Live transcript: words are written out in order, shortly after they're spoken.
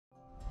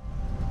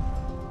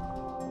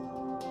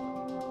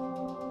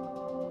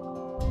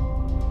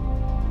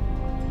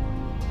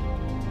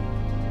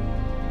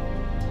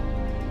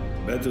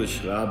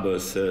Medrash Rabbah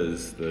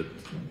says that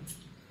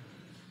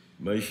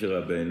Moshe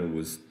Rabbeinu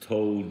was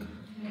told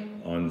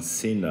on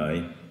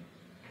Sinai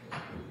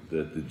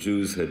that the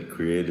Jews had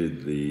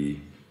created the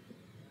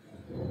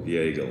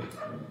Egel.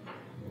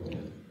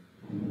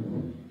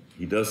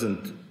 He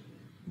doesn't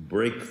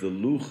break the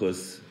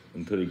luchos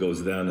until he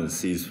goes down and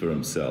sees for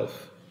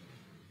himself.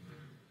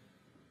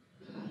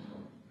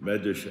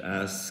 Medrash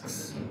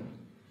asks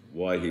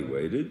why he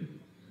waited.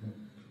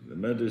 The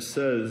Medrash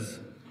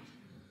says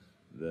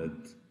that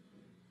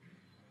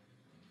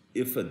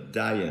if a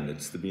dayan,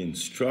 it's to be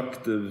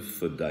instructive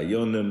for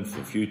dayonim,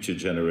 for future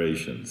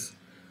generations,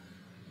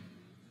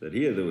 that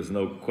here there was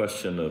no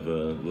question of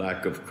a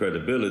lack of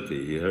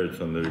credibility. He heard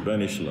from the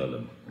Rebbeinu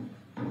Shalom.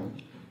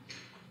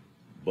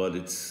 But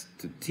it's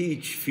to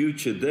teach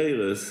future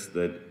deiros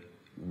that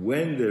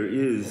when there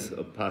is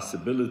a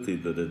possibility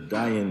that a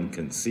dayan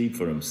can see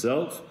for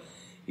himself,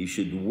 he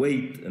should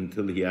wait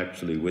until he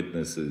actually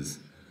witnesses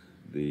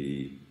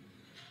the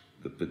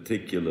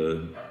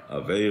particular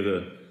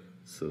aveira,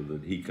 so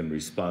that he can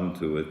respond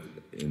to it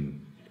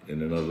on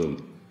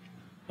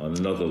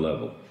another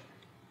level.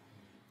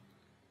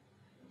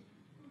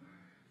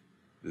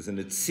 There's an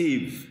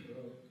etziv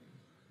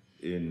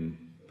in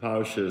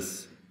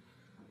Parshas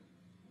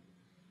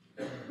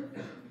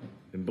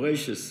in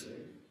Breishis.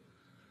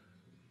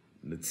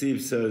 The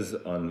etziv says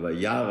on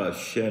Vayara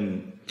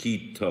Shem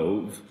Ki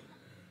Tov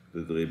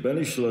that the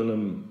Rebbeinu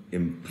Shalom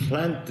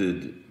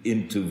implanted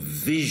into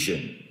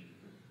vision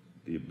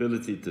the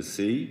ability to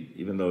see,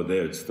 even though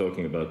there it's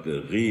talking about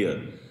the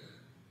Riyah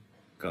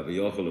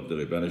Kaviyochel of the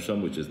Rebbeinu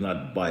Shalom, which is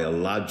not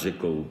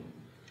biological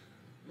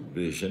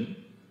vision,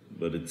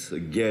 but it's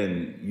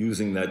again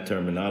using that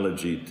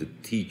terminology to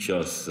teach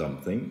us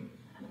something.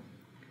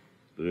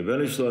 The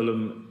Rebbeinu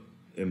Shalom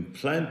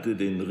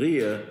implanted in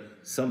Riyah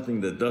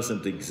something that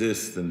doesn't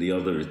exist in the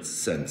other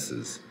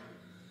senses,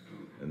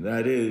 and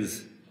that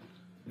is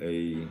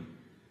a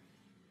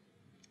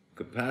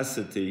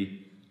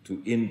capacity to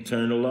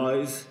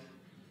internalize,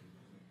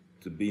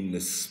 to be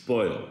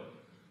nespoil.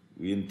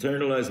 We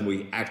internalize and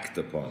we act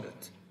upon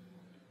it.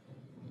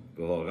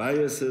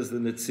 B'horaya, says the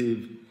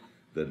Netziv,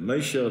 that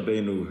Moshe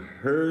Rabbeinu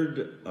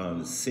heard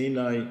on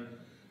Sinai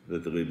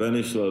that the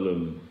Rebbeinu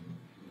Shalom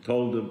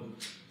told him,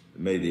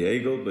 made the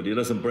egel, but he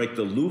doesn't break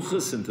the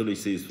luchos until he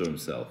sees for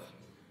himself.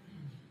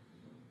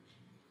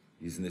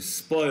 He's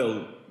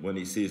nespoil when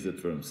he sees it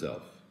for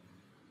himself.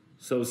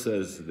 So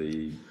says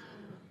the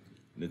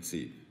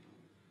Netziv.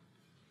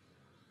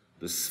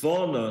 The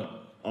Sforno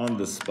on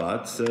the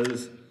spot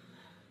says,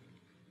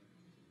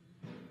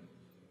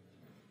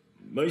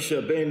 Moshe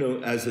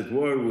Rabbeinu, as it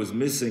were, was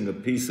missing a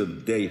piece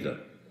of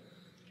data.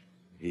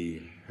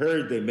 He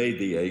heard they made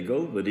the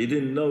egel, but he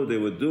didn't know they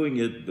were doing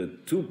it,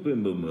 but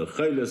tupim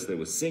u'mecheles, they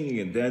were singing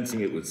and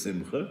dancing it with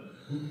simcha.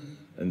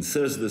 And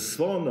says the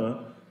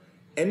Sforno,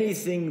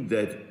 anything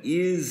that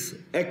is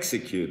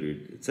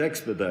executed, it's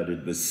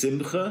expedited with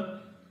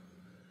simcha,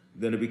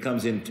 then it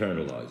becomes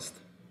internalized.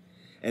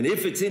 And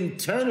if it's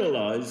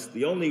internalized,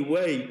 the only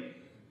way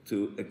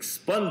to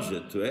expunge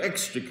it, to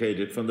extricate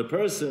it from the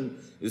person,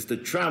 is to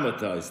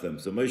traumatize them.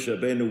 So Moshe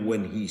Rabbeinu,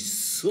 when he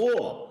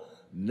saw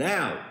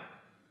now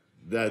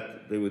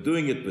that they were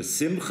doing it with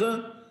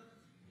simcha,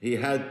 he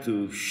had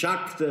to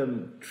shock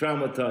them,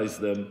 traumatize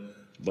them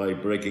by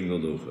breaking the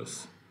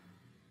luchos.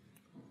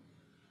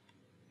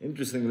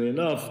 Interestingly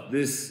enough,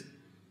 this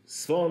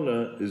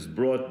Sforno is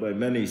brought by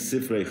many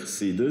Sifrei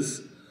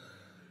Chassidus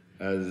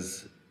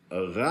as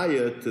a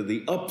raya to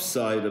the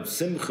upside of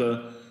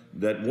simcha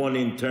that one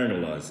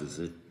internalizes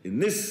it. In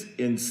this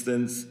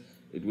instance,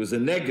 it was a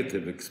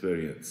negative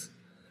experience,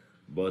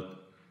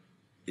 but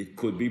it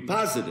could be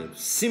positive.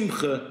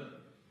 Simcha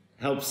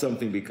helps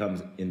something become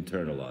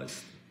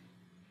internalized.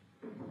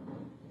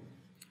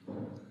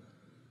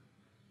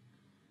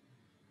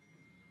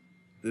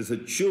 There's a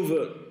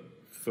tshuva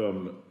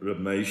from Reb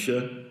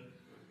Moshe,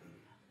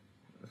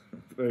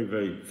 very,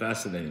 very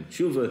fascinating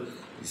tshuva.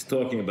 He's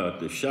talking about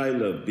the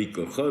shaila of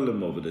Bikur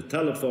Cholim over the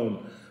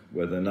telephone,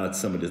 whether or not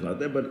somebody's not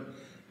there. But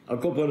I'll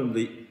go upon him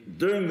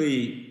during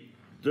the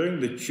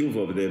tshuva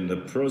over there, in the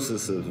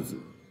process of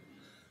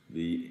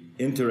the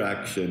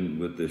interaction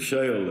with the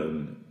shail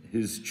and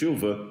his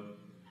tshuva,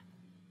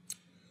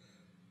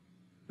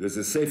 there's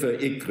a Sefer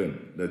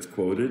Ikrim that's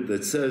quoted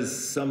that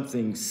says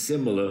something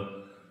similar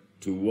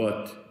to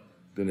what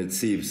the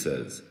Netziv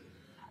says.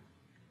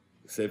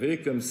 Sefer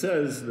Ikrim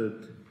says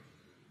that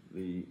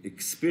the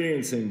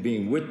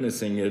experiencing,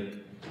 witnessing it,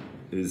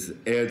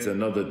 adds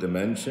another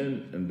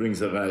dimension and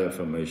brings a raya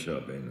from Moshe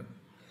Rabbeinu.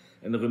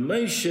 And Reb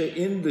Moshe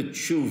in the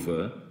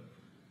tshuva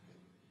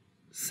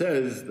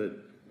says that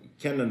you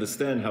can't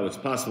understand how it's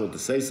possible to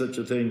say such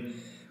a thing.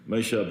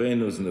 Moshe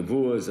Rabbeinu's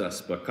nevuah is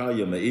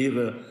aspakaya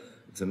me'ira.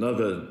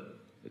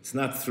 It's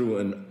not through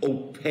an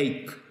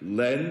opaque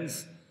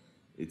lens.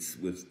 It's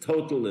with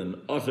total and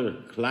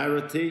utter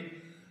clarity,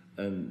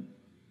 and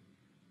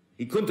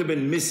he couldn't have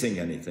been missing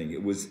anything.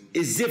 It was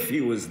as if he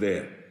was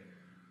there.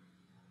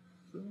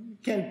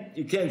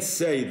 You can't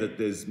say that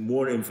there's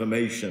more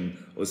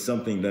information or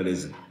something that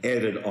is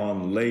added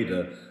on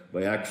later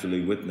by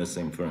actually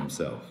witnessing for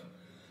himself.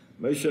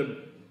 Rav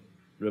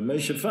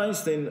Moshe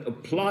Feinstein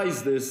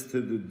applies this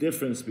to the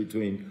difference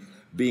between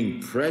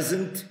being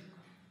present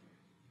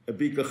at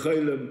Bika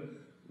Cholim,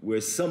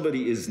 where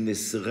somebody is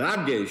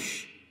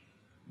nisragesh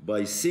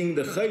by seeing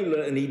the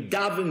chayla, and he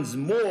davens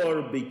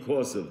more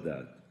because of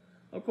that.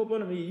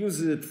 He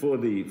uses it for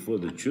the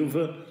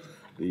tshuva,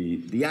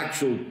 the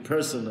actual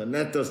person, and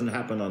that doesn't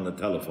happen on the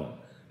telephone.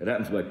 It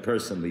happens by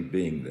personally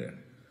being there.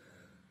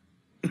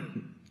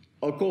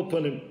 I'll call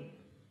upon him.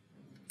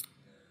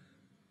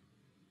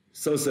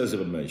 So says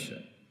Rav Moshe.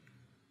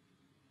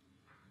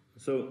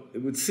 So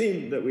it would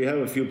seem that we have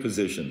a few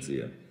positions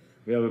here.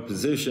 We have a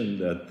position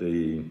that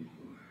the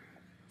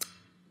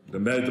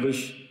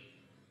Medrash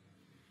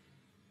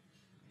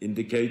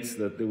indicates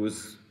that there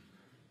was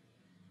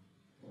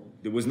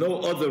no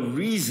other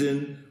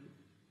reason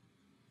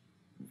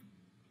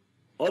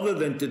other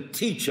than to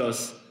teach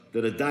us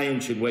that a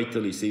dayan should wait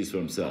till he sees for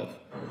himself,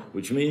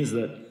 which means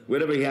that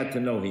whatever he had to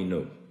know, he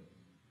knew.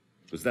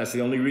 Because that's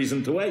the only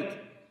reason to wait.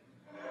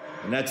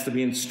 And that's to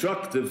be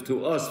instructive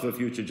to us for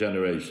future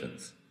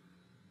generations.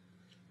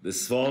 The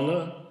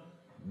Sforna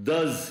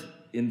does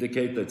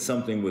indicate that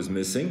something was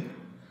missing.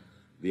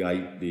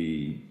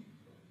 The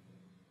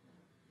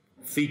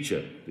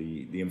feature,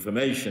 the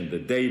information, the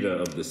data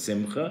of the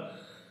Simcha,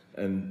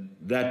 and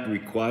that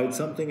required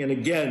something. And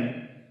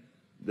again,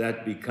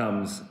 that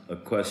becomes a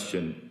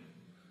question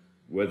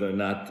whether or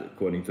not,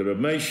 according to Rav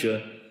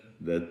Moshe,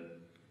 that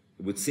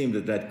it would seem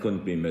that that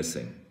couldn't be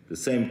missing. The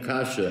same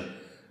kasha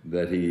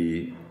that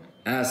he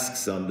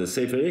asks on the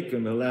Sefer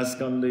Ikim, he'll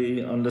ask on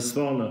the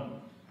Sforna.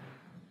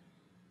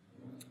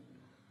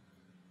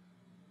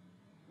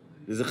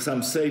 There's a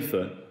Chassam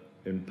Sefer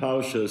in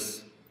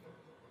Parshas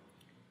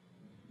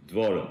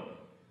Dvorim.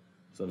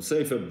 Some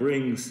Sefer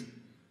brings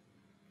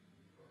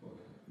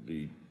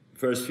the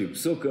first few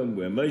psukim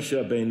where Moshe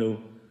Rabbeinu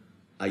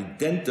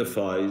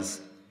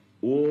identifies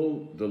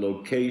all the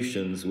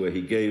locations where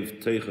he gave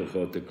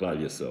Teichacha to Klal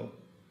Yisrael.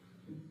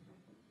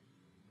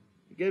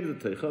 He gave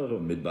the Teichacha,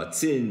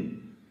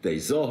 Midbatzin, Dei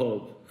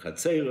Zohov,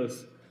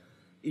 Chatzeros.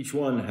 Each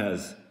one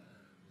has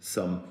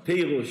some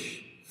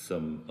pirush,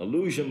 some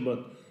allusion,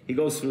 but he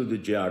goes through the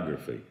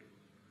geography.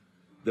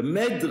 The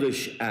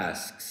Medrash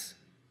asks,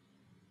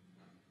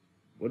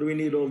 what do we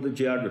need all the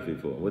geography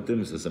for? What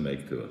difference does it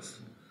make to us?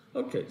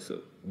 Okay,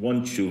 so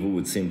one tshuva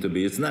would seem to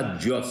be, it's not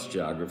just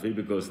geography,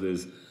 because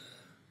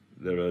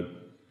there are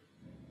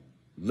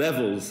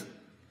levels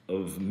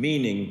of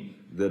meaning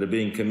that are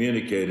being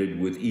communicated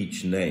with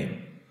each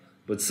name.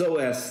 But so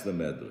asks the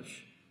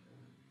Medrash.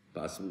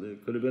 Possibly there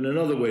could have been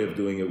another way of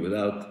doing it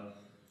without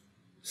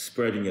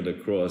spreading it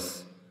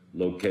across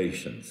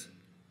locations.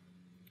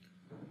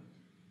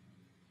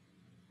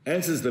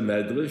 Answers the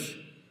Medrash,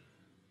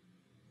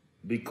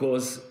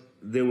 because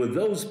there were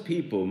those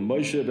people,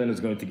 Moshe Rabbeinu is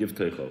going to give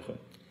Teichacha.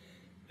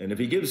 And if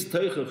he gives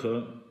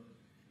Teichacha,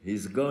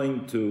 he's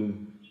going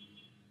to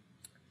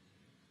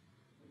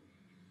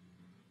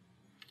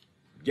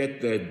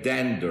get their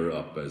dander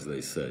up, as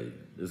they say.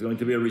 There's going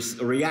to be a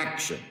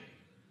reaction.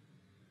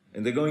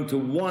 And they're going to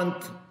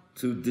want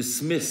to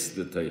dismiss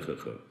the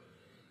Teichacha.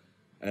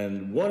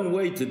 And one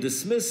way to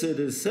dismiss it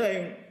is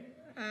saying,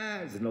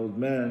 he's an old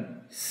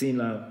man,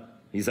 senile,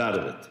 he's out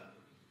of it.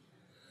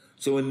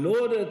 So in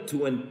order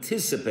to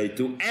anticipate,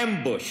 to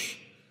ambush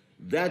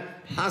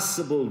that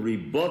possible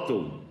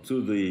rebuttal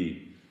to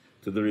the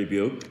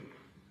rebuke,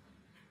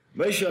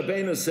 Moshe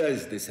Rabbeinu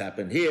says, this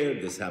happened here,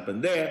 this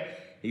happened there.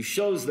 He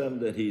shows them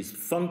that he's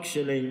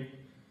functioning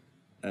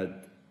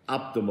at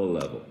optimal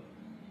level.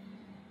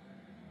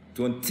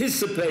 To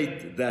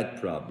anticipate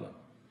that problem.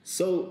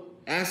 So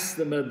asks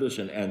the Medrash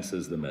and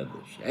answers the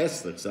Medrash.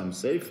 Ask the Chassam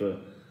Sefer,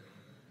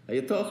 are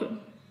you talking?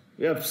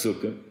 We have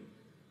psukim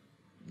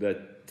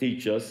that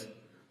teach us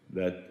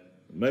that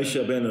Moshe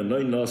Rabbeinu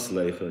lo nos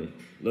lecha,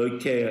 lo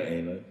kea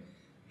ena,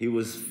 he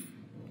was,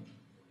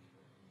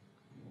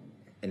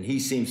 and he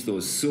seems to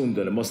assume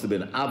that it must have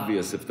been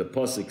obvious if the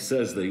Pasuk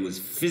says that he was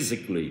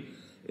physically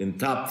in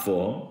top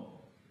form,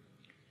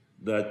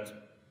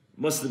 that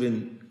must have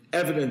been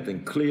evident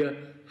and clear.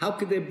 How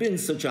could there have been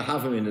such a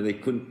havamin that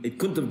it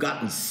couldn't have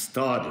gotten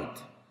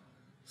started,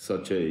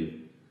 such a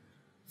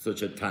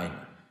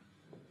timer,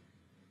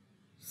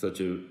 such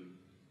a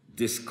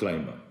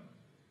disclaimer?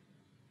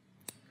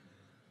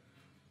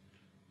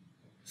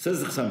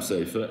 Says the Chassam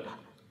Sefer,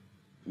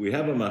 we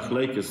have a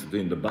machlekes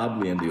between the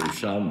Babli and the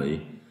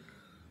Yerushalmi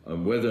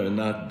on whether or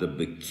not the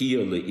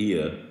Bekiya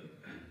Le'ir,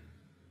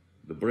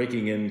 the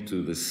breaking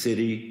into the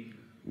city,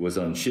 was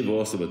on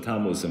Yeshivat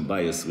Tammuz and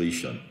Bayis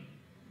Rishon.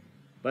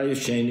 Bayis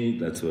Sheni,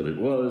 that's what it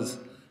was.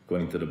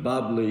 According to the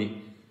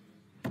Babli,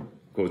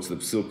 quotes the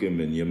Psukim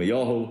in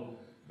Yirmiyahu,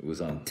 it was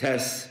on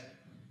Tes,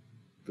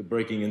 the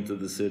breaking into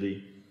the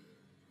city.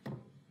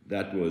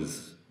 That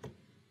was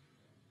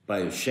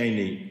Bayis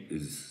Sheni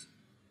is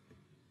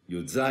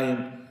Yud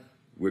Zayin.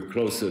 We're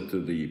closer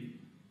to the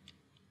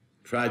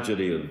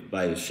tragedy of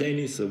Bayis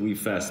Sheni, so we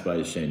fast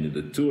Bayis Sheni.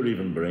 The Tur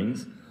even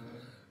brings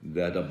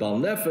that a Bal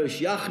Nefesh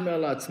Yachme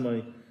al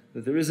Atzmai,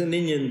 that there is an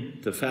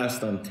inyan to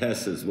fast on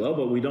Tes as well,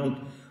 but we don't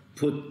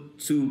put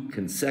 2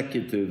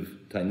 consecutive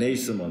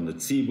Tainesim on the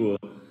Tzibur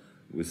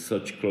with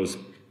such close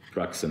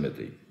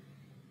proximity.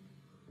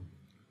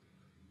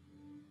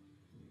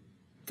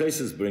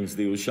 Tesis brings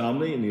the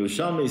Yerushalmi, and the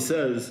Yerushalmi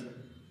says,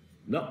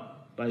 no,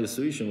 Bayis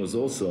Rishon was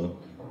also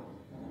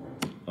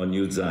on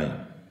Yud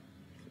Zayin.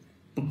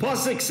 The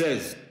Pasuk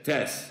says,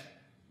 Tes,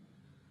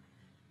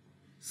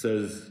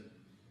 says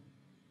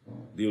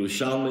the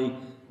Yerushalmi,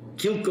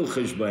 Kilkul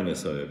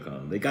Cheshbainis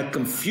Hayakam. They got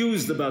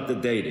confused about the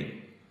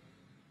dating.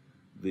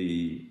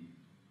 The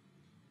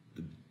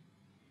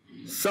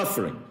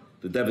suffering,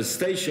 the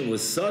devastation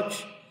was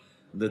such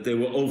that they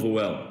were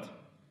overwhelmed.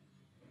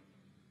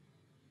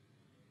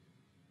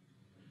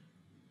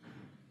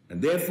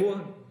 And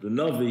therefore, the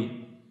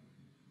Navi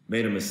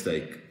made a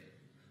mistake.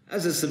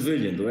 As a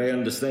civilian, the way I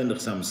understand the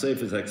Chassam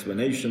Sofer's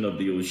explanation of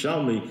the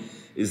Yerushalmi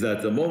is that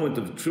at the moment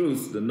of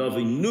truth, the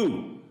Navi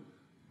knew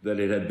that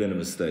it had been a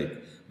mistake.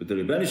 But the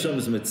Rebbeinu Shalom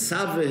was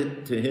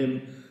mitzaveh to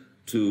him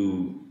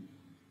to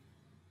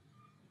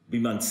be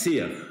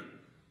mansiach,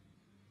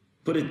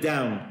 put it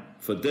down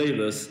for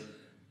Deirus,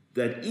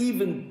 that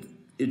even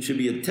it should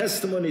be a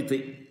testimony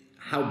to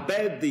how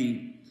bad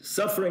the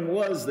suffering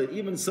was, that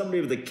even somebody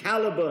of the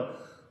caliber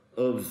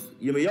of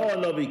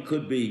Yirmiyahu Navi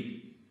could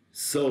be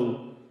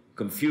so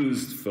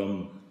confused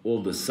from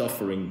all the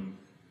suffering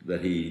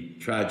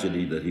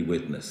tragedy that he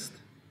witnessed.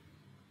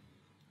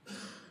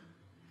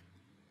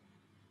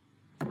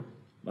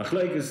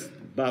 Machlekes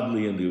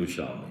Babli and the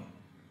Yerushalmi.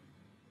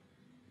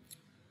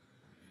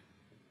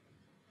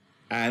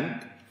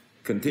 And,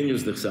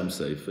 continues the Chassam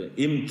Sofer,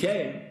 Im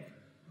Ken,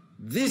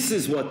 this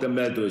is what the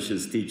Medrash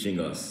is teaching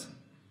us.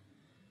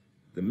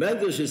 The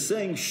Medrash is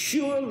saying,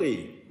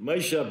 surely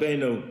Moshe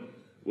Rabbeinu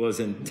was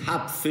in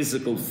top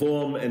physical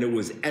form, and it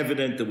was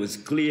evident, it was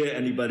clear,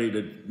 anybody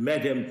that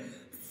met him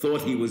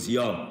thought he was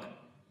young.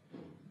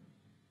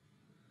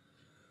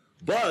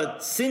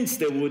 But since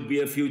there would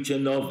be a future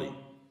Navi,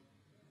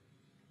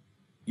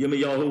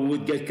 Yirmiyahu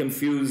would get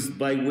confused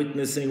by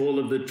witnessing all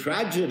of the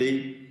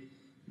tragedy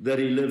that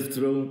he lived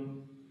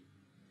through.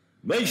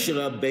 Moshe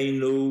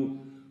Rabbeinu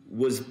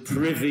was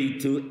privy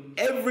to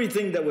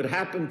everything that would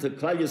happen to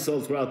Klal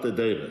Yisrael throughout the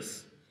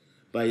Deiros.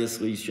 Bayis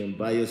Rishon,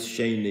 Bayis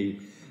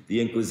Sheni,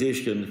 the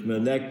Inquisition,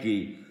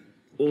 Meneki,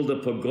 all the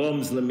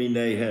pogroms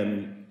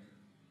leminehem,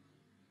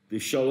 the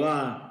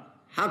Shoah,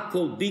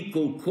 Hakol,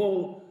 Bikol,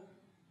 Kol.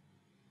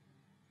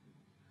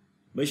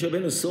 Moshe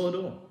Rabbeinu saw it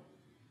all.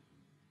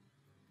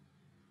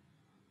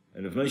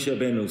 And if Moshe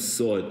Rabbeinu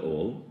saw it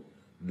all,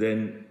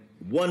 then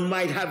one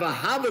might have a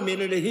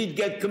havamin and he'd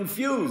get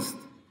confused.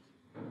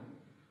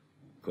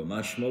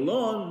 Komash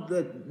Malon,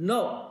 that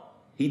no,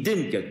 he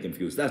didn't get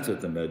confused. That's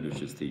what the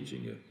Medrash is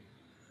teaching you.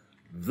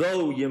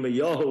 Though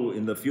Yirmiyahu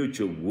in the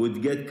future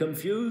would get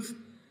confused,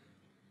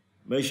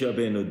 Moshe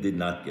Rabbeinu did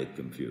not get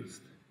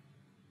confused.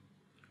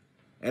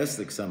 Ask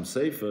the Chassam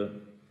Sofer,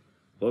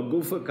 or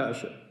Gufa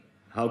Kasha,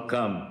 how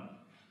come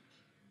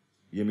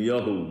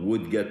Yirmiyahu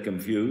would get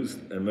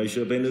confused and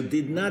Moshe Rabbeinu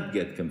did not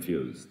get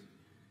confused?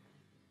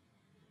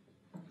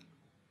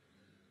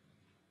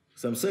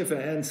 Chassam Sofer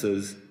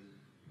answers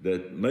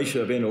that Moshe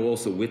Rabbeinu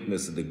also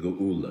witnessed the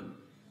Geula.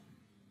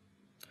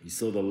 He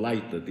saw the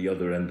light at the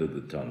other end of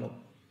the tunnel.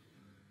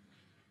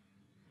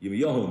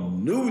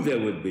 Yirmiyahu knew there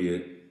would be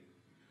it,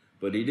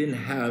 but he didn't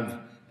have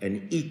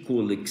an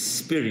equal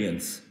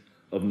experience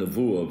of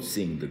Nevuah, of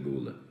seeing the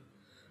Geula.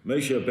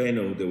 Moshe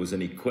Rabbeinu, there was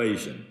an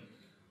equation.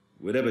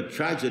 Whatever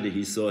tragedy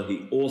he saw,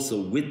 he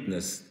also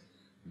witnessed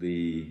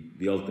the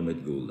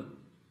ultimate Geula.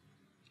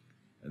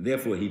 And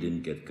therefore he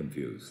didn't get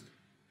confused.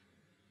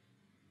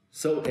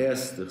 So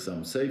asks the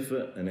Chassam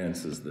Sofer and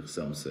answers the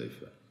Chassam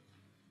Sofer.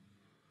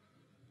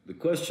 The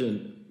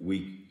question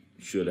we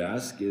should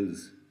ask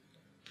is,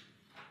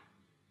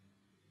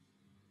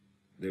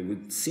 there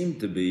would seem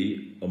to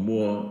be a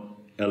more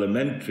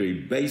elementary,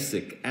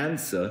 basic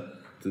answer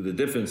to the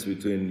difference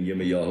between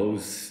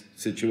Yirmiyahu's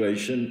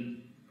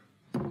situation,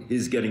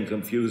 his getting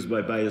confused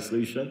by Bayis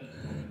Rishon,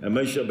 and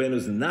Moshe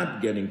Rabbeinu's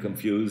not getting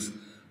confused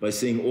by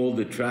seeing all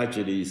the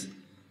tragedies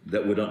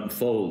that would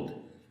unfold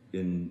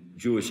in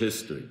Jewish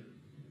history.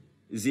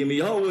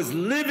 Yirmiyahu was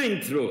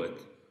living through it.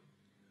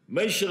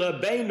 Moshe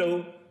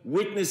Rabbeinu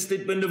witnessed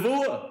it by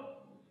Nevuah.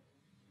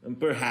 And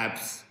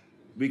perhaps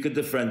we could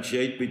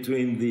differentiate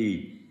between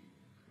the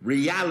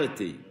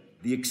reality,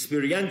 the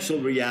experiential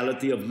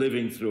reality of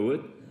living through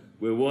it,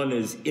 where one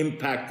is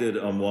impacted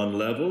on one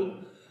level,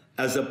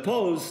 as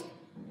opposed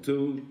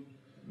to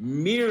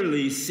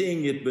merely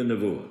seeing it by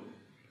Nevuah.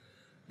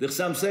 The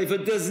Chassam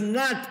Sofer does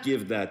not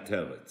give that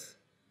teretz,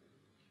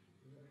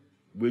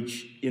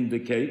 which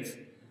indicates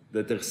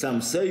that the Chassam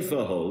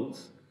Sofer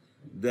holds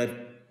that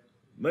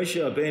Moshe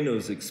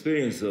Rabbeinu's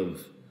experience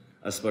of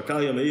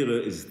Asbakaya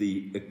Meira is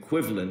the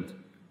equivalent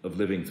of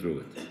living through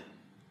it.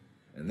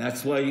 And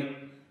that's why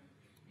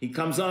he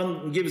comes on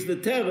and gives the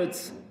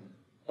teretz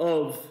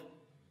of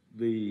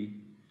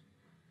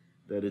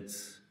that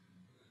it's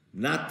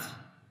not,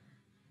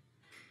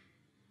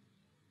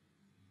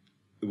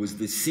 it was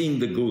the seeing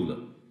the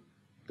Geula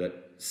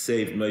that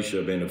saved Moshe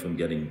Rabbeinu from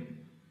getting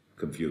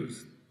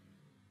confused?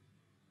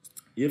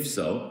 If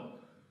so,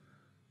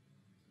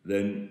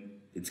 then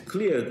it's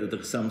clear that the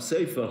Chassam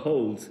Sofer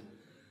holds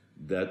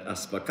that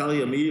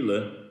Aspakarya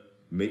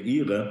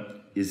Me'ira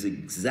is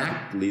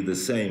exactly the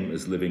same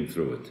as living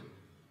through it.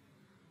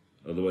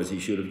 Otherwise, he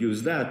should have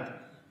used that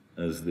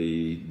as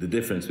the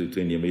difference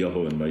between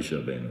Yirmiyahu and Moshe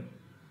Rabbeinu.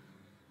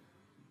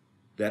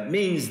 That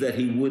means that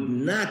he would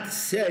not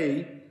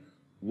say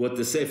what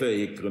the Sefer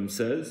Ikrim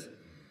says,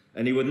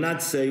 and he would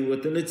not say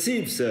what the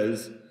Netziv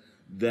says,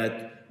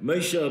 that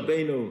Moshe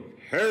Rabbeinu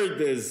heard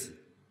there's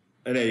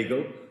an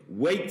egel,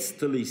 waits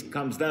till he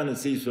comes down and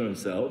sees for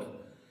himself,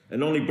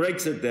 and only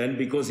breaks it then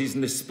because he's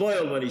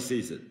nespoiled when he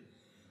sees it.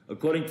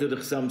 According to the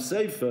Chassam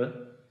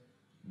Sofer,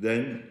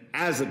 then,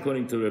 as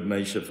according to Reb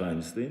Moshe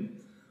Feinstein,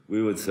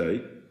 we would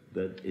say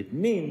that it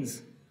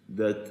means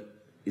that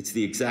it's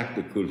the exact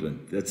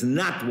equivalent. That's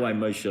not why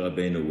Moshe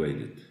Rabbeinu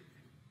waited.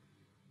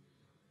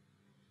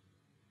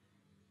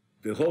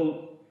 The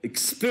whole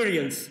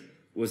experience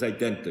was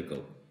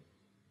identical.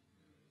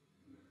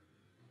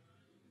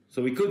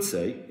 So we could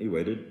say he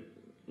waited,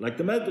 like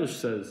the Medrash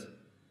says.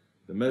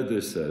 The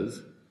Medrash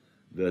says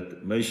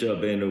that Moshe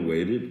Rabbeinu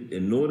waited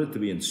in order to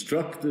be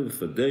instructive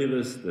for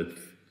Deilis, that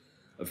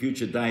a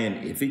future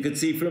Dayan, if he could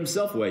see for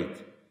himself, wait.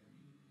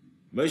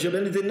 Moshe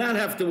Rabbeinu did not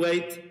have to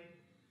wait,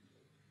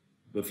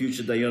 but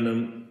future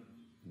Dayanim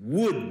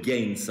would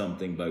gain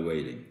something by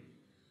waiting.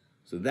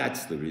 So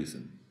that's the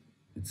reason.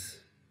 It's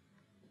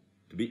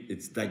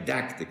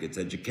didactic, it's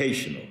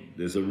educational.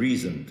 There's a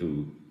reason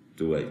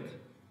to wait.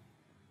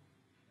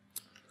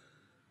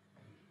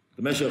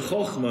 The Meshech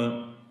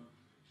Chochmah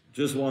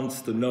just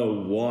wants to know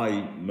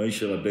why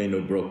Moshe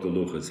Rabbeinu broke the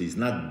luchos. He's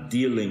not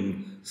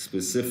dealing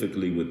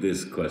specifically with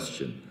this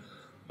question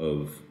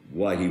of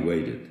why he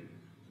waited.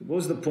 What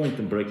was the point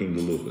in breaking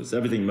the luchos?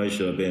 Everything Moshe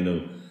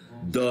Rabbeinu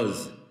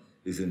does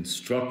is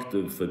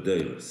instructive for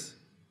Deilis.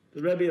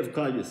 The Rabbi of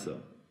Klal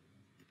Yisrael,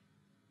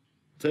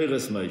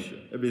 Teres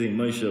Moshe, everything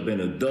Moshe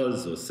Rabbeinu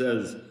does or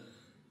says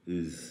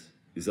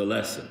is a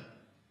lesson.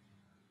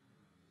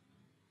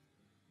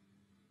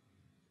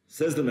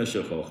 Says the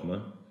Meshech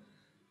Chochmah,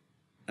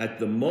 at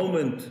the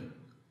moment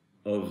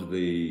of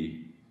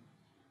the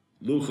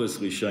Luchos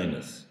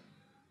Rishonos,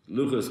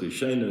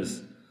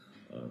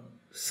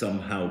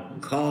 somehow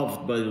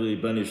carved by the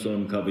Rebbeinu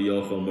Shalom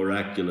Kaviyachol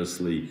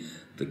miraculously,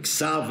 the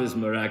Ksav is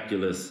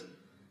miraculous.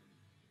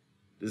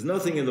 There's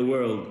nothing in the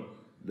world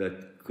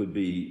that could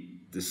be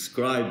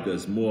described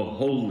as more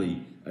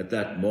holy at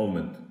that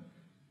moment,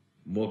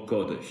 more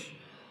Kodesh.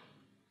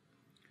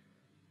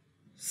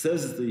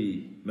 Says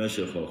the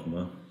Meshech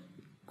Chochmah,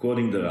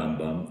 quoting the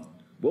Rambam,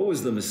 what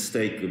was the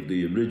mistake of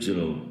the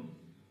original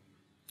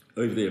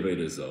Ovdei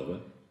Avodah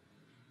Zarah?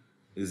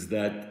 Is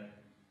that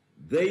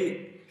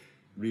they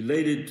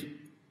related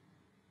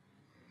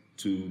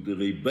to the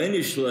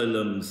Rebbeinu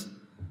Shalom's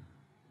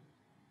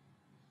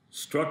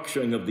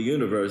structuring of the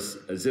universe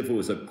as if it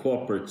was a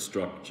corporate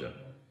structure.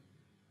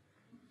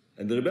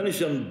 And the Rebbeinu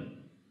Shalom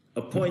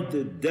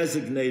appointed,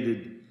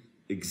 designated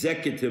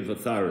executive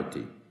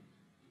authority.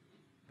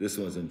 This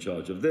one's in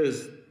charge of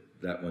this,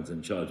 that one's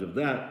in charge of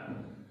that,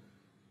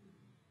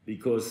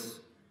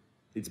 because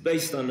it's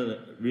based on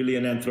really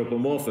an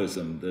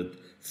anthropomorphism, that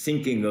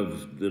thinking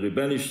of the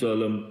Rebbeinu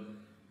Shalom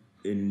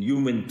in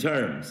human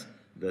terms,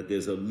 that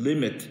there's a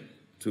limit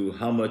to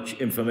how much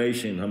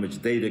information, how much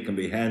data can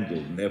be handled,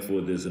 and therefore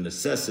there's a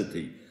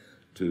necessity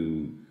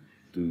to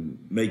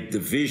make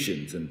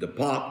divisions and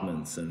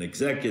departments and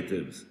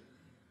executives,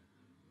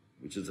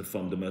 which is a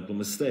fundamental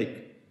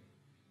mistake.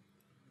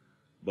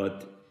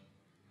 But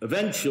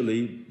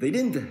eventually,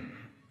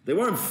 they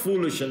weren't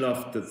foolish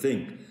enough to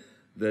think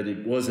that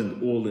it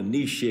wasn't all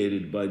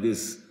initiated by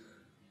this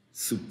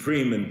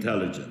supreme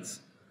intelligence,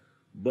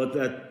 but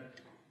that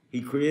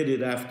he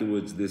created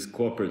afterwards this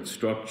corporate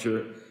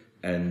structure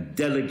and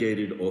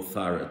delegated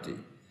authority.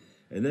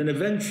 And then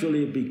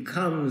eventually it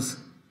becomes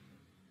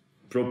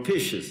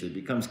propitious, it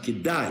becomes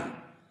kidai,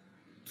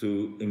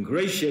 to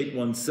ingratiate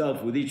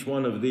oneself with each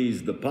one of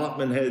these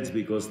department heads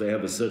because they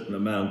have a certain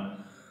amount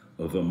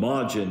of a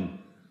margin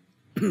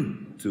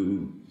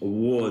to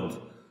award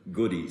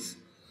goodies.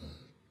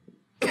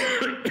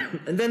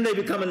 And then they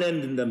become an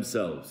end in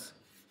themselves.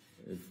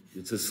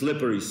 It's a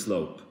slippery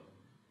slope.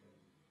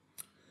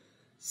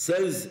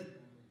 Says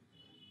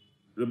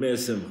Rabbi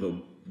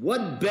Simcha,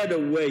 what better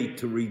way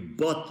to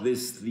rebut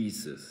this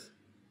thesis,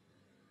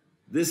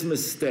 this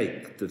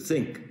mistake, to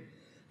think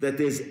that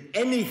there's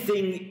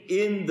anything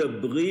in the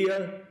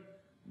Bria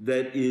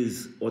that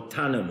is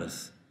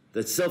autonomous,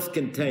 that's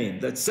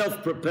self-contained, that's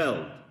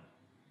self-propelled?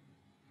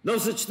 No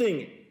such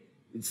thing.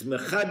 It's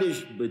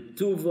mechadish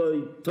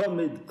betuvoi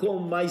tomid kol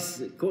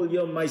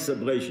yom ma'isa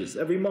breshis.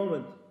 Every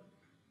moment,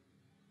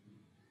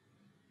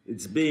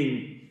 it's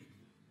being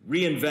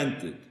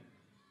reinvented,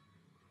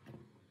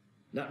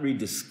 not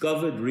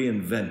rediscovered,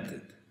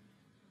 reinvented.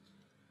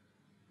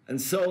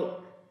 And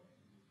so,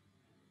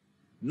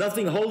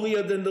 nothing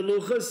holier than the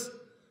luchos.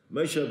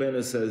 Moshe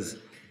Rabbeinu says,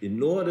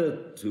 in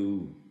order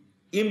to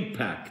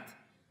impact,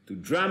 to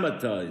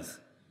dramatize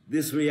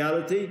this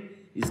reality,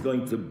 he's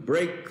going to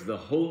break the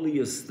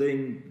holiest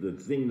thing, the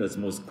thing that's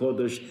most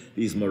kodesh,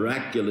 these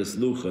miraculous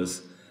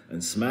luchas,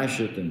 and smash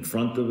it in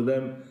front of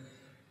them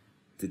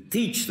to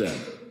teach them.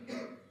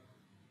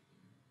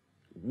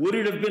 Would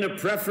it have been a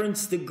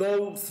preference to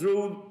go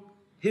through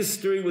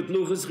history with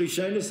luchas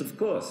rishonos? Of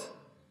course.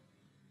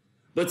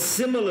 But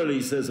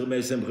similarly, says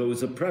Rabbi Simcha, it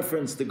was a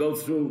preference to go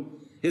through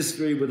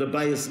history with a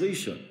bias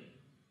rishon,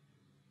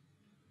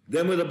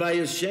 then with a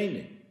bias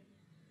sheni,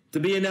 to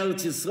be in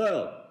Eretz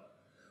Yisrael.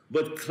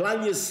 But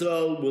Klal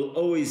Yisrael will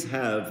always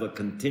have a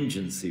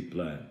contingency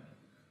plan.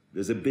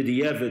 There's a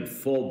b'diavad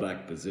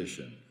fallback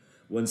position.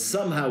 When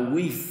somehow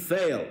we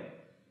fail,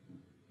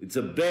 it's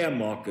a bear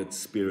market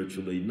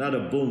spiritually, not a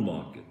bull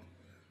market,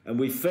 and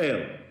we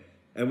fail,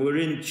 and we're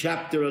in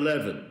chapter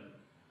 11,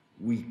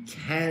 we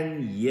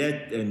can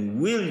yet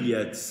and will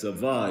yet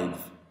survive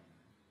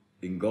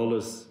in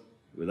Golus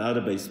without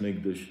a Beis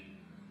Mikdash.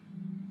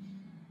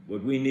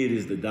 What we need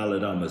is the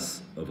Daled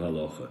Amos of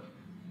Halacha.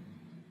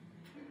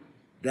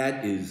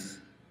 There's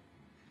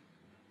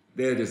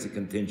a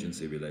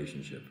contingency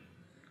relationship.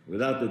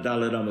 Without the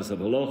Daled Amos of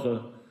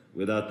Halacha,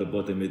 without the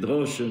Botei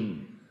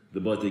Midrashim,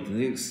 the Botei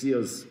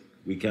Knesias,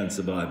 we can't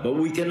survive. But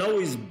we can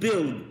always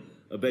build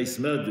a Beis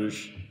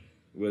Medrash,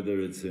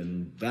 whether it's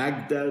in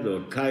Baghdad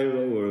or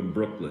Cairo or in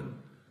Brooklyn.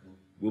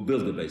 We'll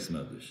build a Beis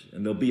Medrash,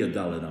 and there'll be a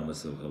Daled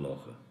Amos of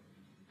Halacha.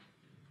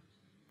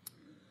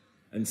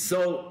 And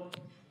so,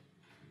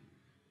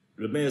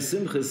 Rabbi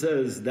Simcha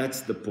says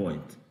that's the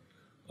point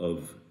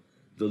of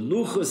the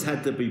luchos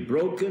had to be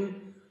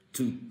broken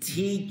to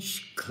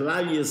teach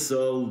Klal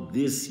Yisrael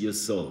this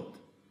Yesod.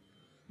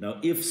 Now,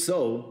 if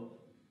so,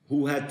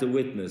 who had to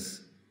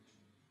witness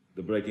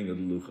the breaking of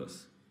the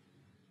luchos?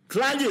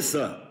 Klal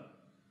Yisrael.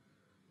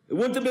 It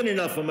wouldn't have been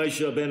enough for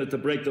Moshe Rabbeinu to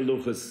break the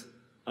luchos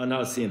on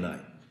Har Sinai.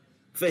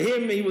 For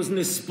him, he was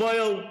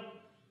nispoil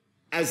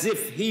as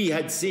if he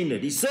had seen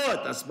it. He saw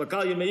it,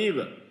 Asbakal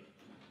Yemeira,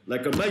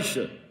 like a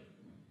Moshe,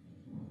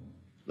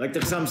 like the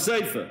Chassam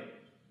Sofer.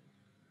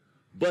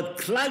 But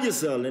Klal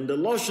Yisrael, in the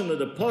Lashon of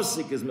the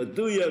Posik, is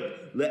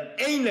Meduyak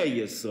le'enei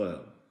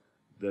Yisrael,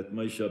 that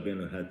Moshe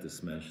Rabbeinu had to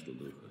smash the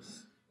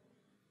luchos.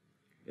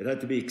 It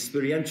had to be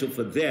experiential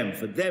for them.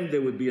 For them,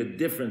 there would be a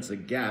difference, a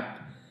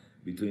gap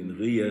between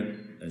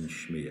Riyah and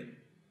Shmiyah.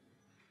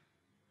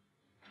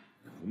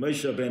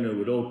 Moshe Rabbeinu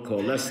would all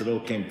coalesce, it all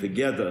came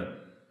together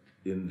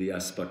in the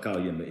Asbakal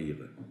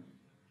Yemeira.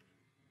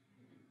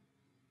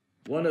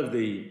 One of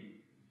the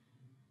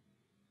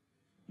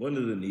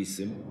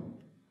Nisim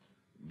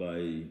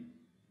by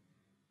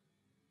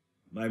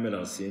Maimon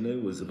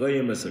Arsina was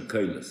Royem es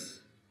HaKolos.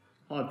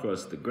 Hard for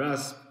us to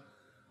grasp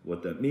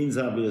what that means,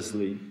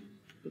 obviously,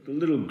 but the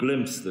little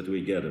glimpse that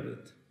we get of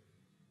it.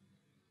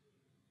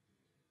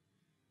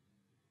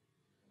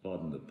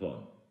 Pardon the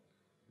pun.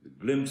 The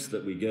glimpse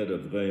that we get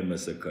of Royem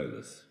es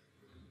HaKolos.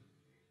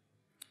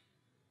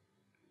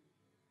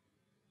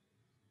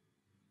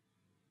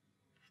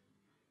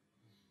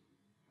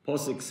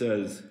 Posik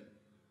says,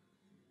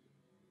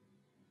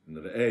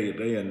 Re'ei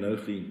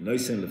Nochi,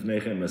 Noisen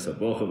Lefnechem es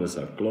HaBocha ves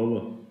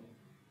HaKlola.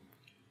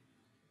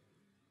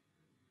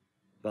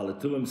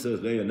 Balaturim says,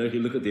 Re'ei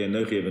Nochi, look at the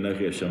Anochi of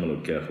Anochi Hashem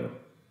Elokecha,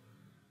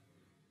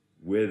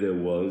 where there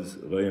was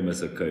Royem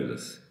es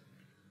HaKolos.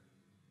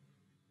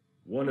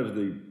 One of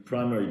the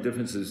primary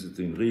differences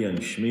between Riyah and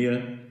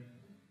Shmiyah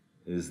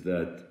is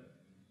that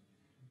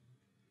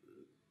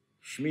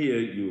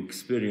Shmiyah you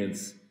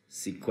experience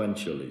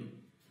sequentially.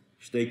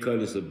 Shtei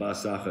kolos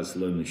basachas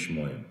lo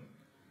nishmoyim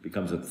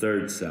becomes a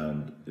third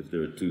sound if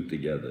there are two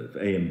together. If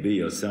A and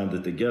B are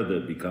sounded together,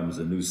 it becomes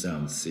a new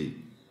sound C.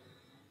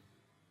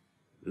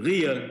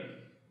 Riyah,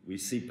 we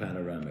see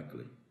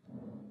panoramically.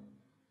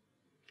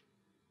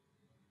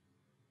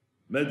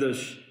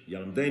 Medrash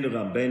Yamdeinu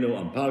Rambeinu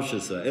on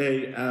Parshas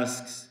Ha'ei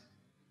asks,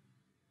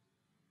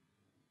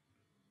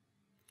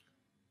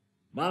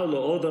 Ma'u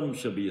lo'odam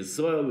shabi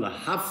Yisrael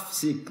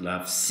lahafsik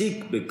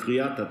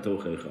bekriyat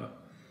ha'tochecha.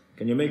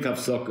 Can you make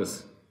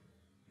hafsakas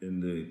in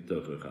the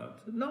tochecha?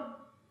 No.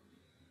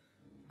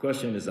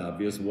 Question is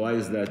obvious. Why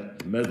is that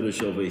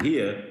medrash over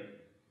here?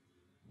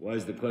 Why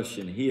is the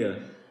question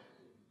here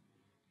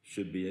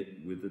should be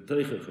with the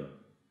tochecha?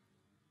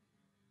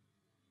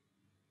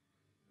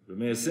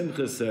 Rabbi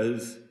Simcha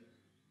says,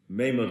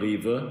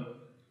 Meimariva,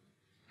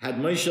 had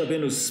Moshe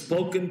Rabbeinu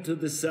spoken to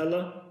the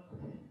seller,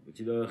 which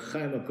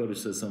Chaim HaKodesh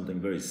says something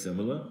very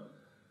similar,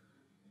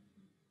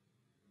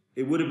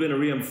 it would have been a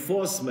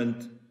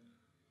reinforcement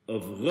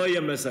of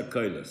Royem es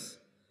HaKolos.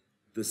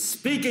 The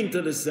speaking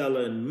to the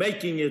seller and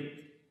making it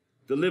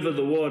deliver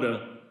the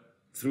water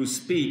through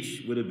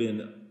speech would have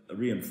been a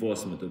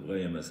reinforcement of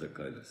Royem es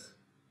HaKolos.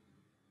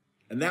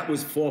 And that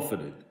was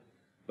forfeited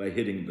by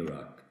hitting the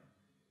rock.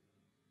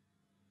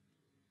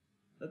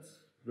 That's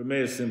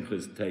Rameh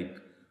Simcha's take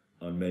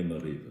on Mei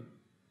Mariva.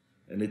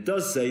 And it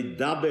does say,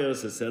 Daber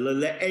Sasela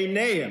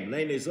le'eineihem,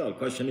 le'einei. The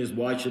question is,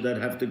 why should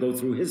that have to go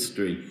through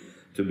history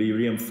to be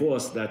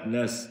reinforced, that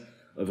ness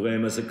of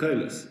Royem es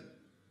HaKolos?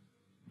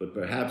 But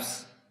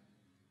perhaps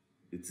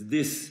it's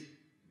this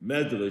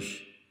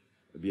medrash,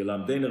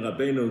 V'yalamdeinu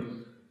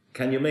Rabbeinu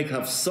Can you make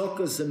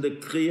hafsokas in the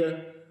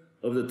kriya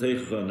of the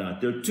teichach or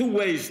not? There are two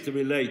ways to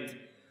relate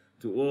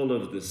to all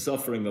of the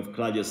suffering of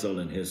Klal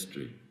Yisrael in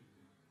history.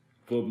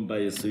 Choben by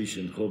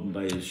Yesishin, Choben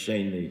by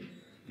Yesheni,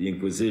 the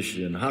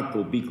Inquisition,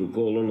 Hakol, Bikul,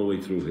 all the way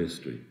through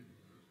history,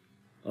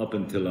 up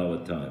until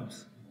our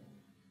times,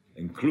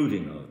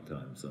 including our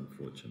times,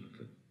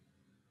 unfortunately.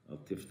 Al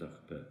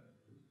tiftach peh.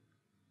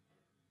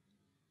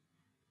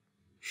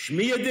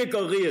 Shmiyadik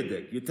or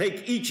riyadik. You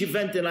take each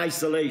event in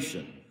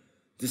isolation,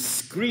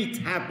 discrete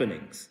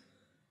happenings.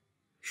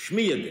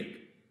 Shmiyadik.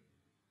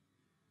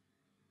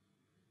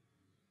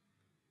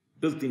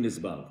 Built-in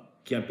isbal,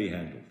 can't be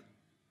handled.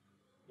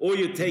 Or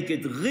you take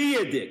it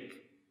riyadik.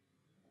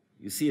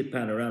 You see it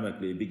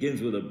panoramically. It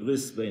begins with a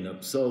bris bein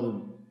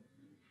absorbum,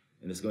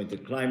 and it's going to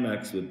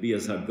climax with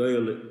bias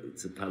hagoyel.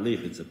 It's a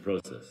talich, it's a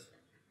process.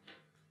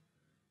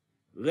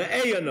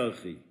 Re'ei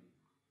anochi,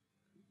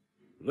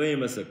 re'im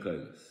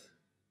asakolos,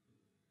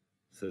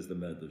 says the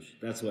Medrash.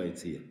 That's why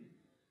it's here,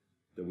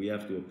 that we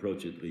have to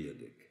approach it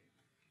riyadik.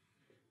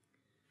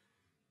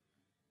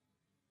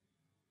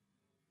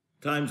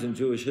 Times in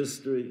Jewish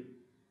history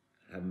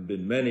haven't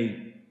been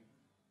many,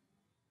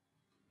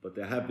 but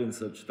there have been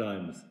such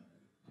times.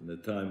 In the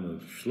time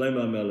of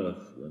Shlomo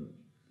Melech, when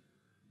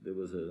there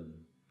was a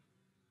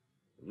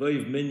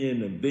Reiv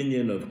Minyan and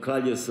Binyan of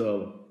Klal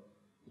Yisrael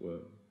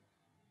were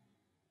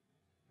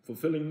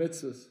fulfilling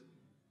mitzvahs.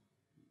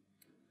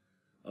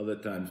 Other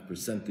times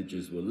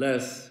percentages were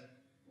less.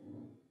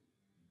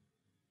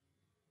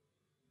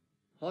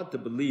 Hard to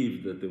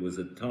believe that there was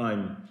a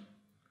time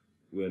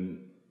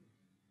when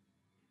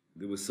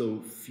there were so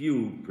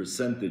few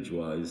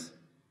percentage-wise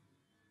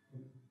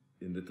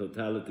in the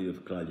totality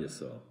of Klal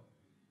Yisrael.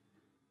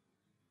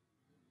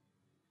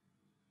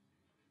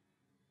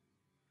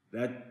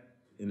 That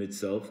in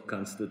itself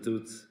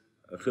constitutes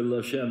a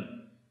Chillul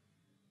Hashem.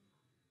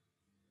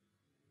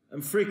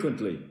 And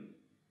frequently,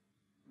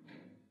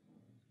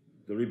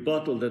 the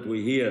rebuttal that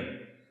we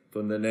hear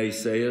from the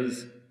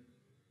naysayers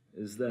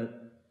is that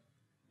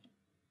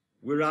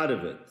we're out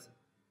of it.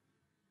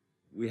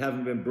 We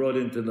haven't been brought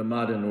into the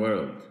modern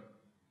world.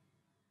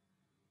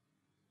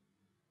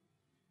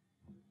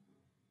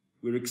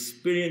 We're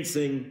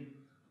experiencing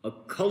a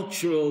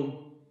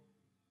cultural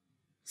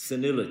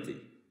senility.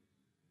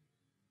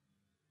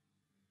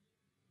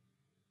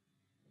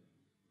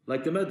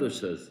 Like the Medrash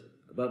says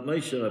about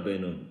Moshe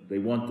Rabbeinu, they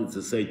wanted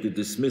to say to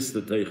dismiss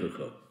the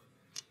Teichach.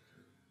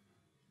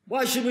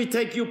 Why should we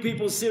take you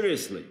people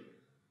seriously?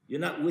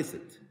 You're not with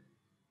it.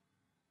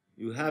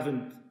 You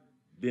haven't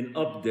been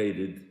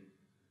updated.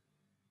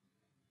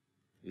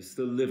 You're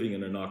still living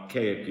in an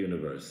archaic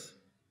universe.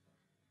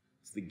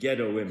 It's the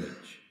ghetto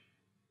image.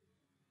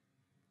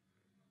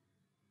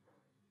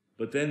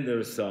 But then there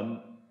are some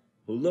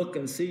who look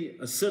and see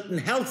a certain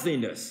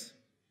healthiness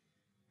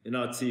in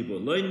our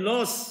tzibur. Lo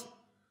nos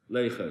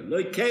leicha,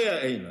 lo kea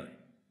einai.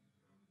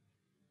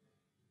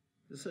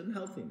 There's a certain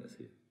healthiness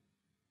here.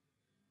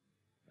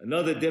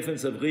 Another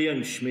difference of Riyah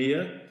and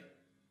Shmiya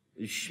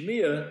is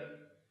Shmiya,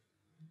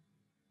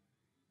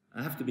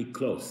 I have to be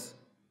close.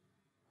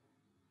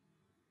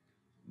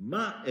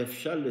 Ma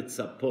efshar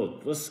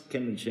letzapot, was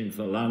kann man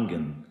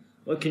verlangen?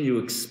 What can you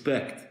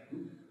expect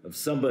of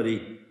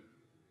somebody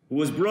who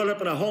was brought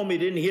up in a home, he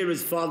didn't hear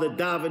his father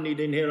daven, he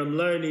didn't hear him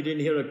learn, he didn't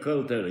hear a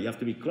kol Torah. You have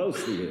to be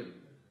close to him.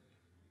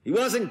 He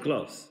wasn't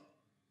close.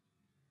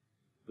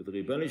 But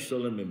the Rebbeinu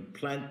Shalom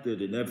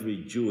implanted in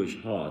every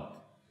Jewish heart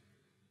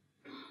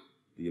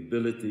the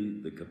ability,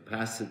 the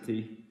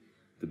capacity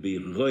to be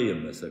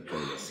royim as a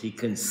kolos. He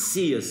can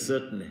see a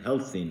certain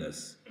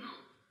healthiness,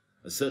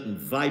 a certain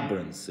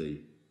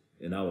vibrancy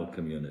in our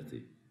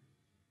community.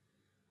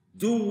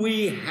 Do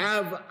we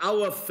have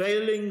our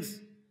failings?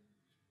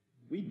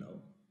 We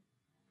know.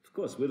 Of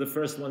course, we're the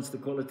first ones to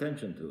call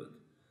attention to it.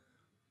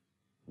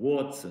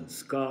 Warts and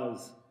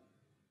scars.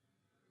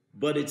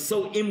 But it's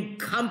so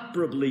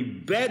incomparably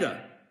better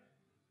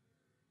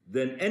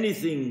than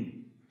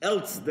anything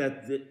else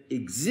that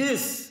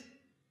exists,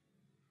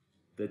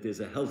 that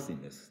there's a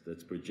healthiness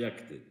that's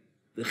projected.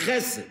 The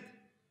chesed,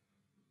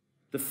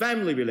 the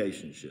family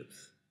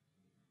relationships.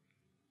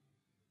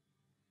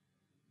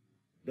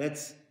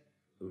 That's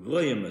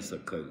royim as a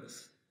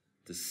kolos,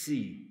 to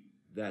see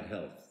that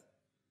health.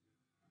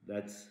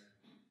 That's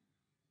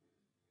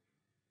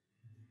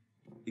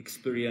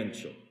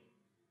experiential.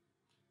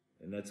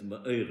 And that's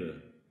ma'ira,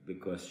 the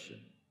question.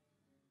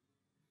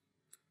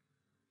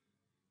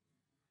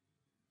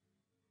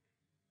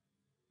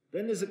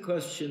 Then there's a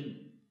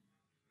question,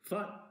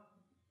 fine,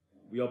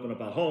 we open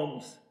up our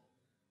homes,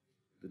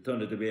 the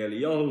Tona de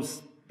Eliyahu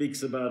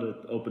speaks about it,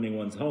 opening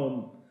one's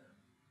home,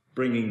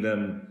 bringing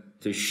them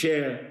to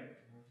share,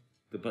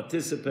 to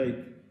participate.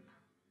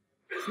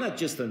 It's not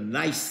just a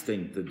nice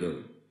thing to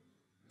do.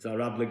 It's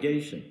our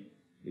obligation,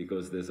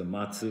 because there's a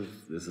matzav,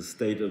 there's a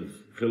state of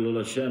Chillul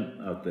Hashem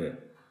out there.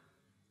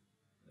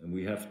 And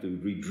we have to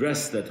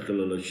redress that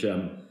Chillul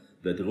Hashem,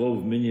 that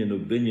Rov Minyan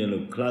of Binyan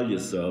of Klal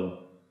Yisrael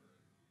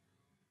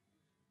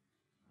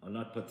are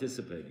not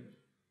participating.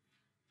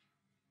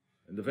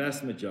 And the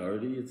vast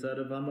majority, it's out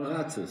of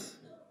Amaratzis.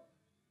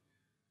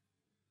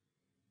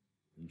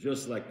 And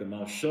just like the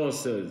Maharsha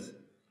says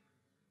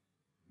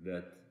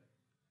that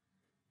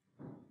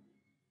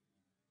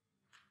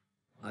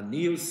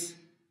Anius,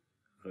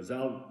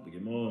 Chazal, the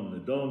Gemara in the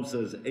Dome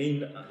says,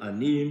 Ein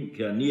anim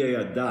ki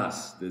aniyei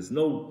adas. There's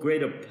no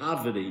greater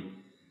poverty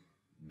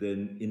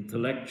than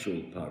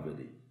intellectual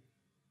poverty.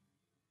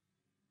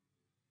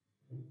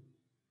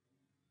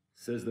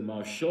 Says the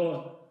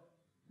Maharsha,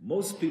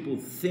 most people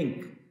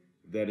think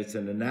that it's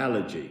an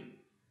analogy,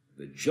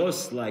 that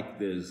just like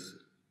there's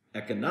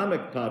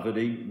economic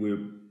poverty, we're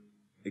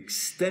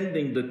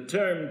extending the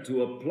term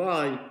to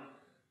apply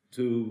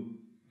to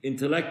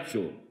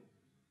intellectual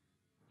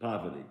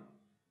poverty.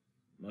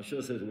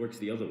 Maharsha says it works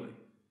the other way.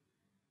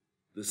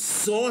 The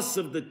source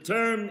of the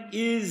term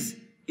is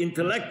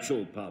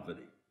intellectual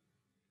poverty.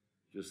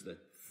 Just that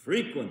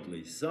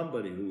frequently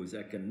somebody who is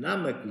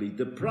economically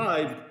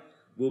deprived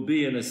will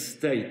be in a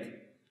state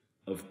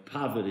of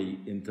poverty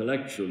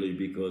intellectually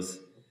because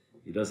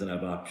he doesn't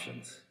have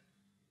options.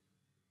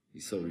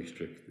 He's so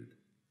restricted.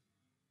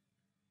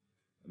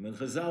 And when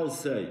Chazal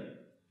say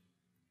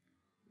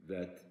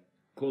that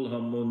kol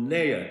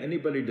hamonea,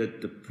 anybody that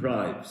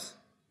deprives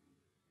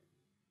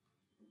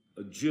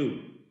a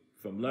Jew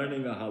from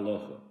learning a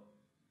halacha,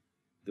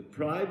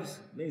 deprives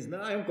means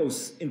now I don't go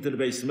into the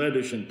Beis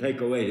Medrash and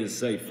take away his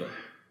sefer.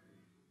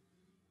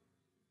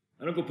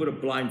 I don't go put a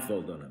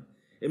blindfold on him.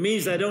 It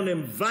means I don't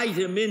invite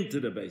him into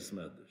the Beis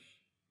Medrash.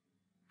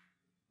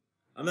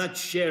 I'm not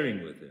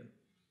sharing with him.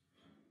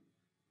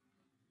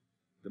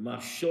 The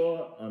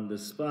Maharsha on the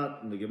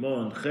spot in the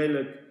Gemara in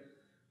Chelek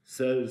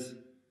says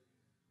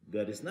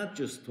that it's not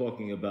just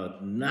talking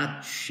about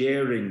not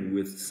sharing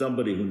with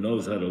somebody who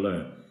knows how to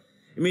learn.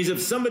 It means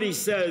if somebody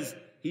says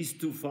he's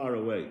too far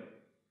away,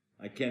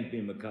 I can't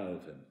be makal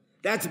of him,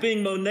 that's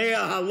being monea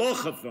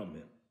halacha from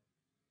him.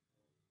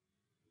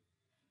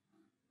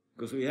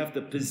 Because we have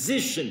to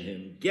position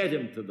him, get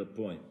him to the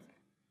point.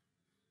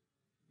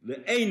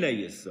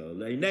 Le'enei yisrael,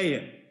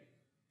 le'eneihem.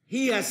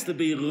 He has to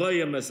be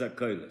royam as a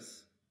koilos.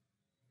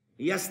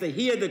 He has to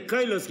hear the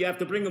koilos, you have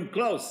to bring him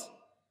close.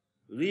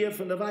 Ria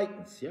from the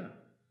Vikings, yeah.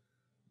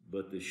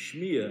 But the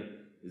shmir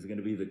is going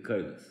to be the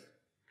koilos.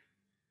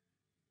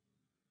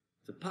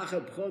 It's a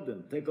pachad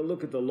chodim. Take a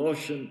look at the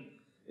Loshen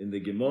in the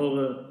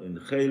Gemara, in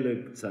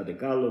Chelek,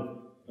 Tzaddik Aleph,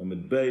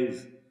 Amid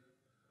Beis,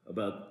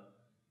 about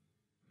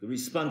the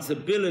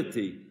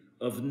responsibility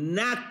of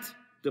not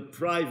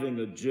depriving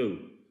a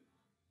Jew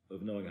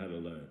of knowing how to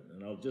learn.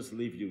 And I'll just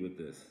leave you with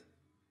this.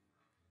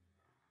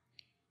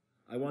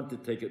 I want to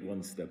take it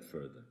one step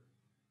further.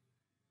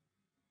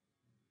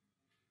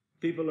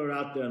 People are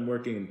out there and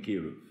working in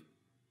Kiruv.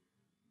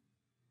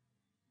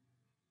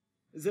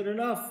 Is it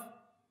enough?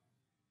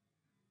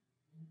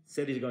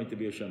 Said he's going to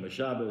be a Shomer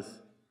Shabbos.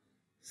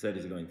 Said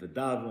he's going to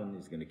daven.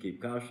 He's going to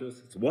keep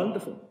kashrus. It's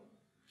wonderful.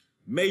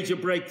 Major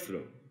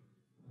breakthrough.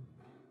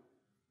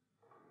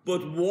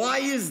 But why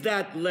is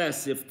that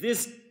less if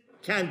this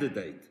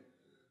candidate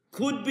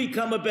could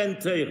become a Ben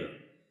Torah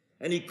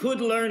and he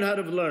could learn how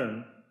to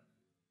learn?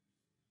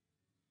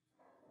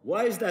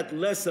 Why is that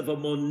less of a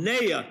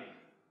monea,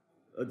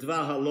 a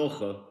dvar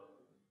halocha,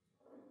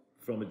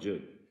 from a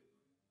Jew?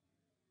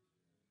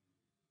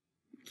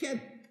 You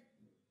can't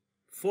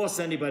force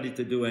anybody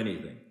to do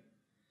anything.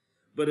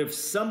 But if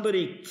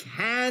somebody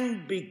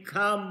can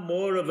become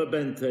more of a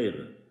Ben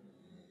Torah,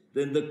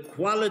 then the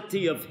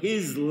quality of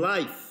his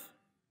life,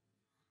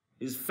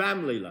 his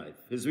family life,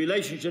 his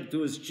relationship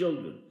to his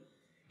children,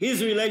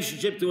 his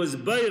relationship to his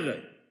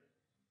Beire,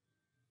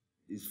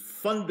 is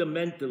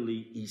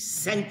fundamentally,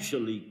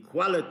 essentially,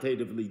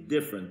 qualitatively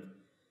different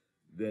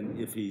than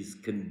if he's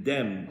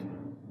condemned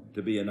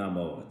to be an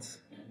Amoritz.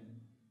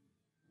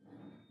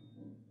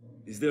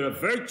 Is there a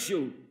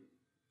virtue?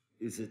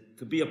 Is it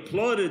to be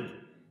applauded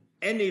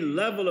any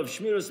level of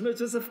Shmiras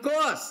Mitzvahs? Of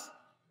course.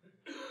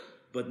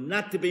 But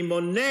not to be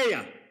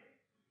Monea.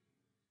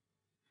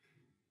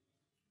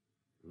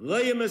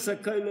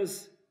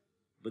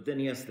 But then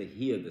he has to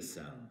hear the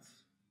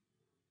sounds.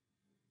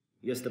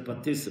 He has to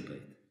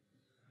participate.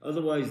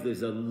 Otherwise,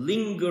 there's a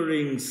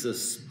lingering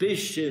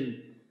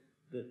suspicion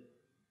that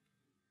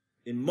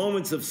in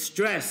moments of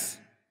stress,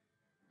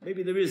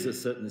 maybe there is a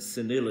certain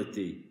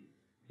senility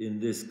in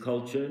this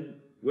culture.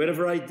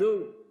 Whatever I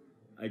do,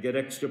 I get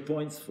extra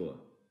points for.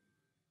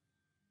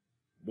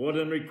 More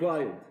than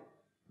required.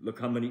 Look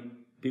how many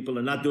people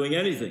are not doing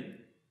anything.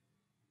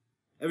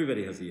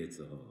 Everybody has a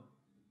Yetzer Hara.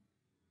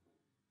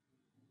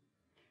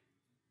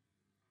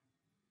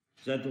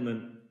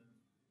 Gentlemen,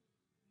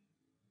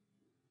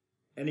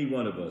 any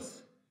one of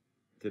us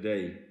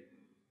today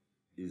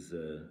is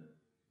a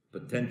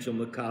potential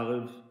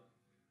makarev,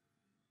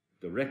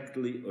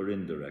 directly or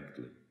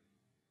indirectly.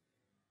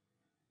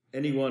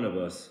 Any one of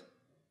us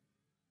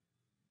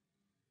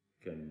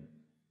can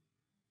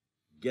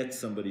get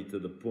somebody to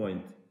the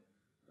point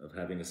of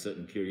having a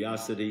certain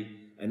curiosity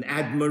and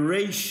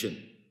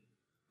admiration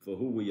for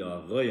who we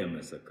are, royam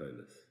es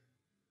hakolos.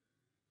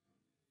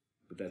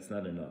 But that's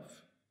not enough.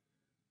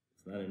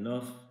 It's not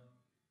enough.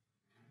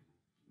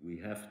 We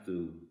have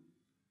to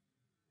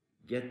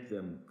get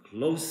them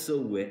closer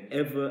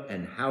wherever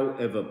and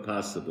however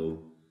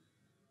possible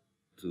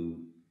to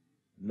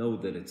know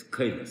that it's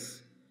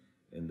kailas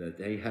and that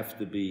they have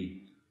to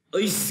be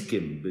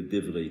oiskim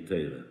b'divrei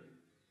Torah.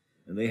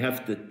 And they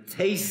have to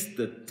taste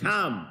the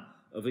tam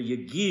of a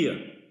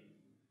yagir.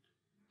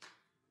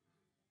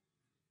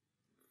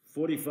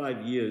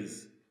 45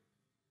 years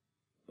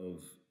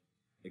of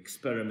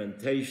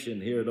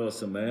experimentation here at Ohr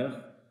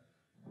Somayach,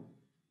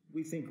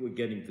 we think we're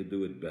getting to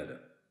do it better.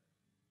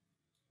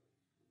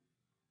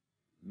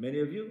 Many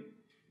of you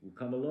will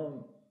come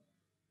along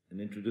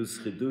and introduce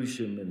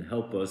chidushim and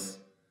help us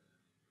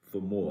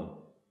for more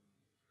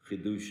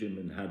chidushim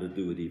and how to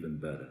do it even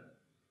better.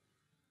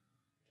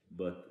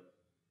 But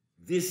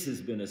this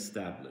has been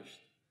established,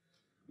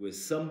 where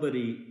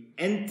somebody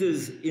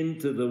enters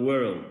into the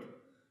world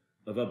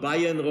of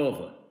Abaya and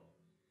Rova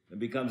and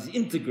becomes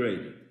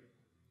integrated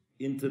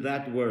into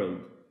that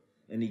world,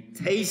 and he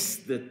tastes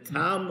the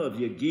tam of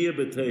Yagir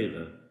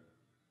B'Teira.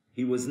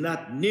 He was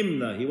not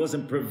nimna, he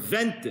wasn't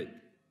prevented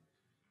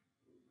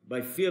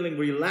by feeling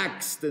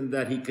relaxed and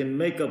that he can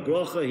make a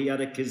brocha. He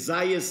had a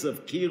kezayis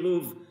of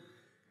kiruv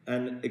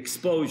and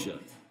exposure.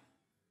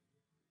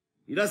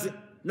 He doesn't,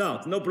 no,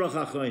 it's no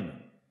bracha choina.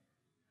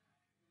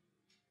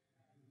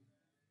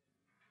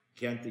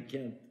 He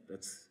can't.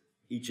 That's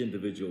each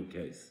individual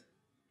case.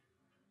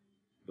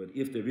 But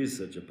if there is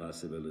such a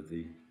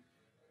possibility,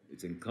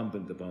 it's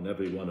incumbent upon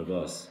every one of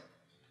us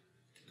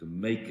to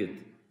make it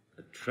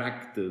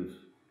attractive,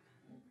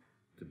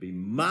 to be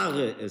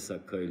mare es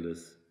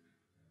hakailas,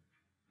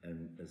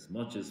 and as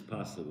much as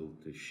possible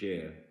to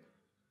share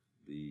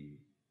the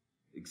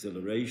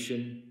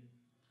exhilaration,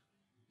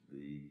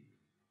 the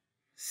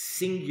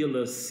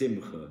singular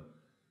simcha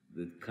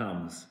that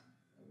comes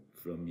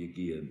from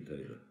Yagir and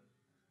Torah.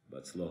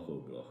 Batzlacha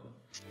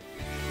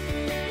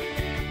u'bracha.